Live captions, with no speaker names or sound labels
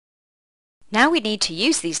Now we need to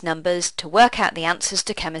use these numbers to work out the answers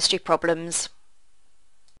to chemistry problems.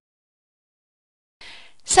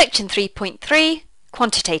 Section 3.3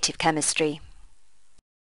 Quantitative Chemistry.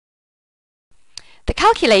 The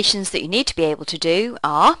calculations that you need to be able to do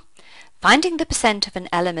are finding the percent of an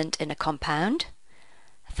element in a compound,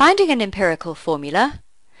 finding an empirical formula,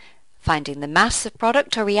 finding the mass of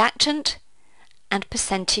product or reactant, and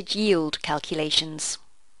percentage yield calculations.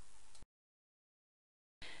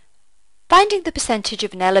 Finding the percentage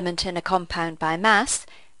of an element in a compound by mass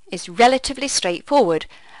is relatively straightforward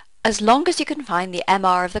as long as you can find the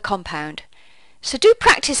MR of the compound, so do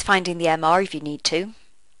practice finding the MR if you need to.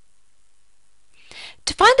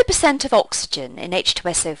 To find the percent of oxygen in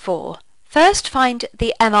H2SO4, first find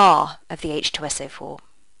the MR of the H2SO4.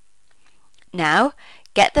 Now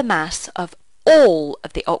get the mass of all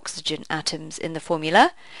of the oxygen atoms in the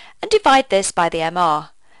formula and divide this by the MR,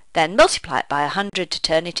 then multiply it by 100 to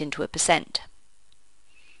turn it into a percent.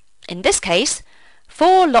 In this case,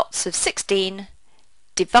 4 lots of 16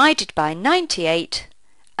 divided by 98,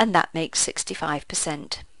 and that makes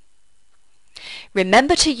 65%.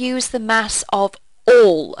 Remember to use the mass of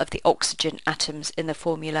all of the oxygen atoms in the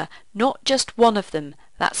formula, not just one of them.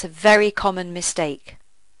 That's a very common mistake.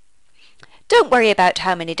 Don't worry about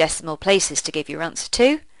how many decimal places to give your answer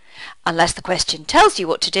to. Unless the question tells you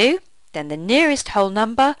what to do, then the nearest whole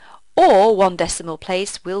number or 1 decimal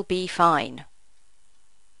place will be fine.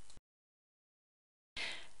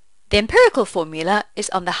 The empirical formula is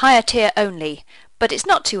on the higher tier only, but it's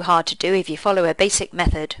not too hard to do if you follow a basic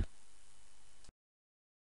method.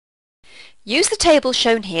 Use the table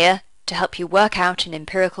shown here to help you work out an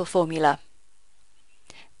empirical formula.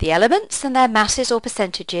 The elements and their masses or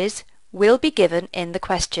percentages will be given in the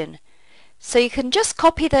question, so you can just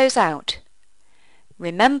copy those out.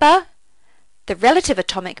 Remember, the relative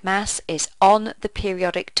atomic mass is on the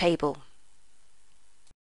periodic table.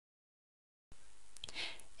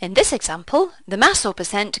 In this example, the mass or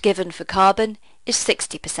percent given for carbon is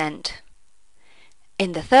 60%.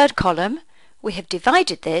 In the third column, we have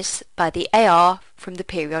divided this by the AR from the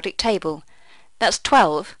periodic table. That's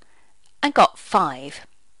 12, and got 5.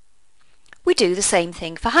 We do the same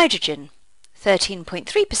thing for hydrogen.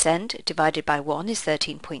 13.3% divided by 1 is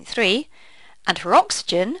 13.3, and for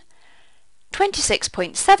oxygen,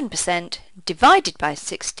 26.7% divided by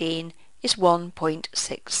 16 is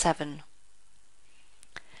 1.67.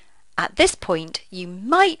 At this point, you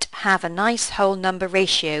might have a nice whole number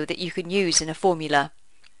ratio that you can use in a formula.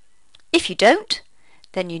 If you don't,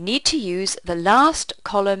 then you need to use the last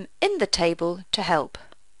column in the table to help.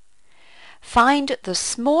 Find the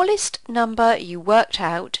smallest number you worked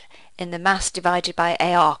out in the mass divided by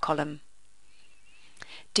AR column.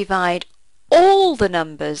 Divide all the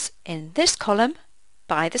numbers in this column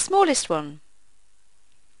by the smallest one.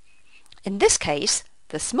 In this case,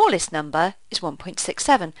 the smallest number is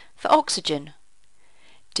 1.67 for oxygen.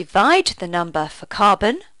 Divide the number for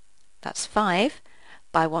carbon, that's 5,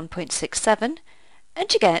 by 1.67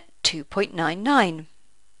 and you get 2.99.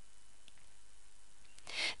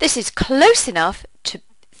 This is close enough to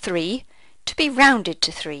 3 to be rounded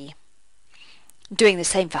to 3. Doing the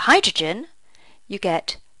same for hydrogen, you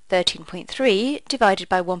get 13.3 divided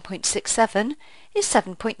by 1.67 is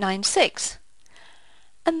 7.96.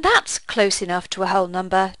 And that's close enough to a whole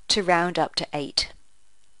number to round up to 8.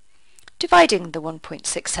 Dividing the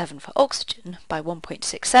 1.67 for oxygen by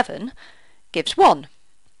 1.67 gives 1.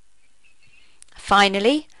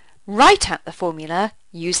 Finally, write out the formula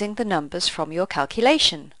using the numbers from your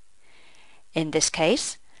calculation. In this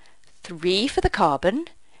case, 3 for the carbon,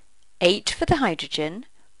 8 for the hydrogen,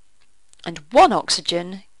 and 1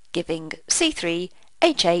 oxygen, giving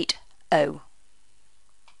C3H8O.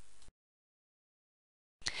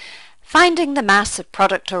 Finding the mass of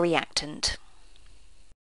product or reactant.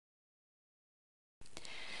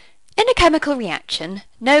 In a chemical reaction,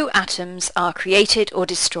 no atoms are created or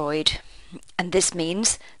destroyed, and this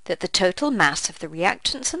means that the total mass of the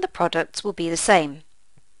reactants and the products will be the same.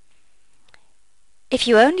 If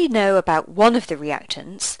you only know about one of the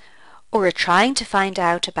reactants, or are trying to find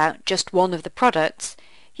out about just one of the products,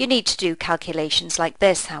 you need to do calculations like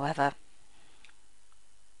this, however.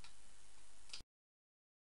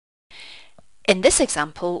 In this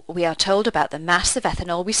example, we are told about the mass of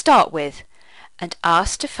ethanol we start with, and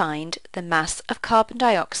asked to find the mass of carbon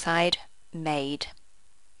dioxide made.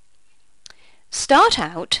 Start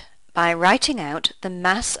out by writing out the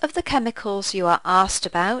mass of the chemicals you are asked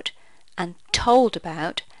about and told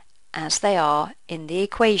about as they are in the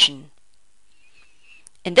equation.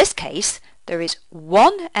 In this case, there is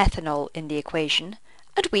 1 ethanol in the equation,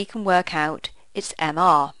 and we can work out its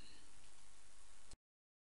MR.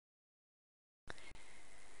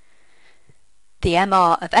 The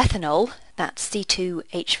MR of ethanol, that's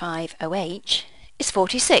C2H5OH, is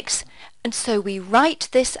 46, and so we write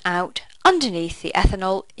this out underneath the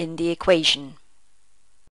ethanol in the equation.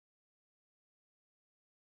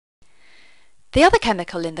 The other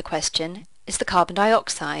chemical in the question is the carbon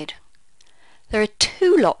dioxide. There are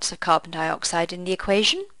two lots of carbon dioxide in the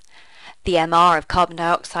equation. The MR of carbon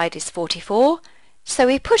dioxide is 44, so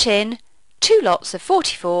we put in two lots of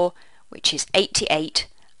 44, which is 88,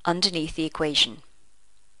 underneath the equation.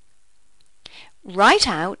 Write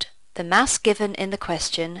out the mass given in the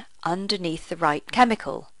question underneath the right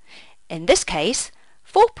chemical. In this case,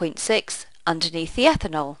 4.6 underneath the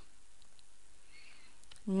ethanol.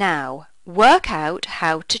 Now, work out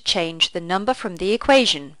how to change the number from the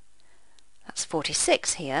equation, that's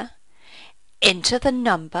 46 here, into the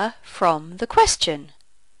number from the question,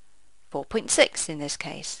 4.6 in this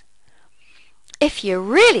case. If you're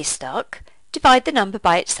really stuck, divide the number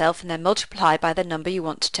by itself and then multiply by the number you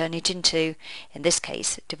want to turn it into. In this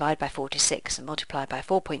case, divide by 46 and multiply by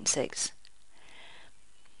 4.6.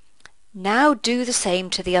 Now do the same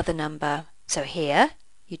to the other number. So here,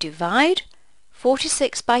 you divide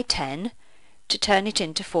 46 by 10 to turn it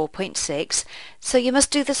into 4.6, so you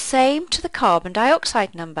must do the same to the carbon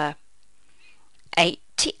dioxide number.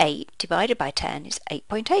 88 divided by 10 is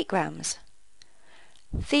 8.8 grams.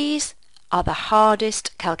 These are the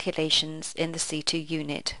hardest calculations in the C2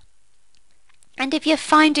 unit. And if you're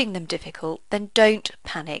finding them difficult, then don't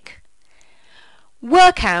panic.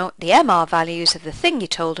 Work out the MR values of the thing you're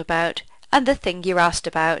told about and the thing you're asked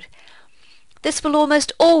about. This will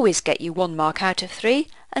almost always get you 1 mark out of 3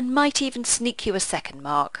 and might even sneak you a second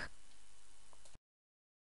mark.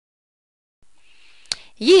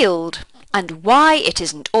 Yield, and why it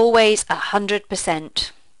isn't always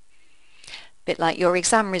 100%. Bit like your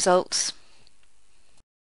exam results.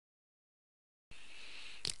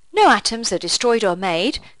 No atoms are destroyed or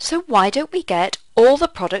made, so why don't we get all the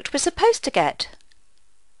product we're supposed to get?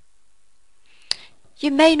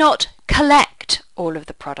 You may not collect all of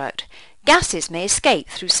the product. Gases may escape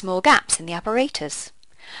through small gaps in the apparatus.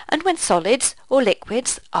 And when solids or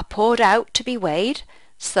liquids are poured out to be weighed,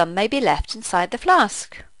 some may be left inside the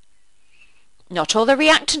flask. Not all the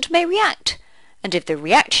reactant may react, and if the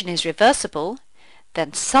reaction is reversible,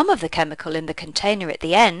 then some of the chemical in the container at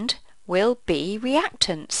the end will be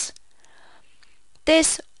reactants.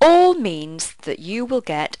 This all means that you will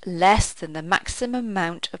get less than the maximum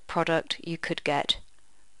amount of product you could get.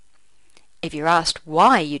 If you're asked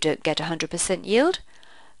why you don't get 100% yield,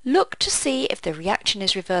 look to see if the reaction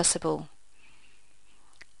is reversible.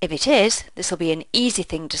 If it is, this will be an easy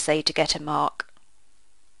thing to say to get a mark.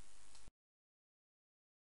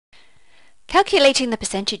 Calculating the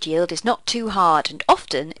percentage yield is not too hard and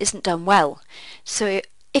often isn't done well, so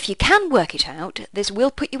if you can work it out, this will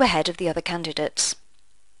put you ahead of the other candidates.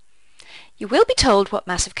 You will be told what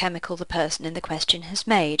mass of chemical the person in the question has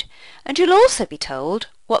made, and you'll also be told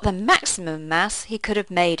what the maximum mass he could have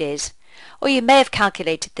made is, or you may have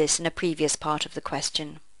calculated this in a previous part of the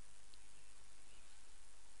question.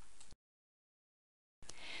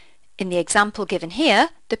 In the example given here,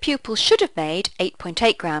 the pupil should have made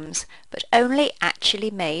 8.8 grams, but only actually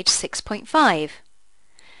made 6.5.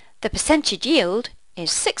 The percentage yield is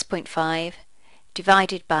 6.5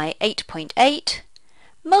 divided by 8.8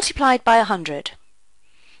 multiplied by 100.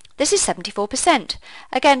 This is 74%.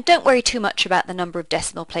 Again, don't worry too much about the number of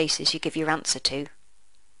decimal places you give your answer to.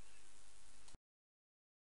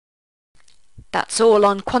 That's all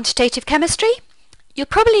on quantitative chemistry. You'll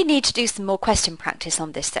probably need to do some more question practice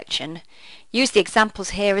on this section. Use the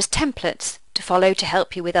examples here as templates to follow to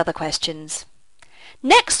help you with other questions.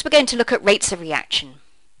 Next, we're going to look at rates of reaction.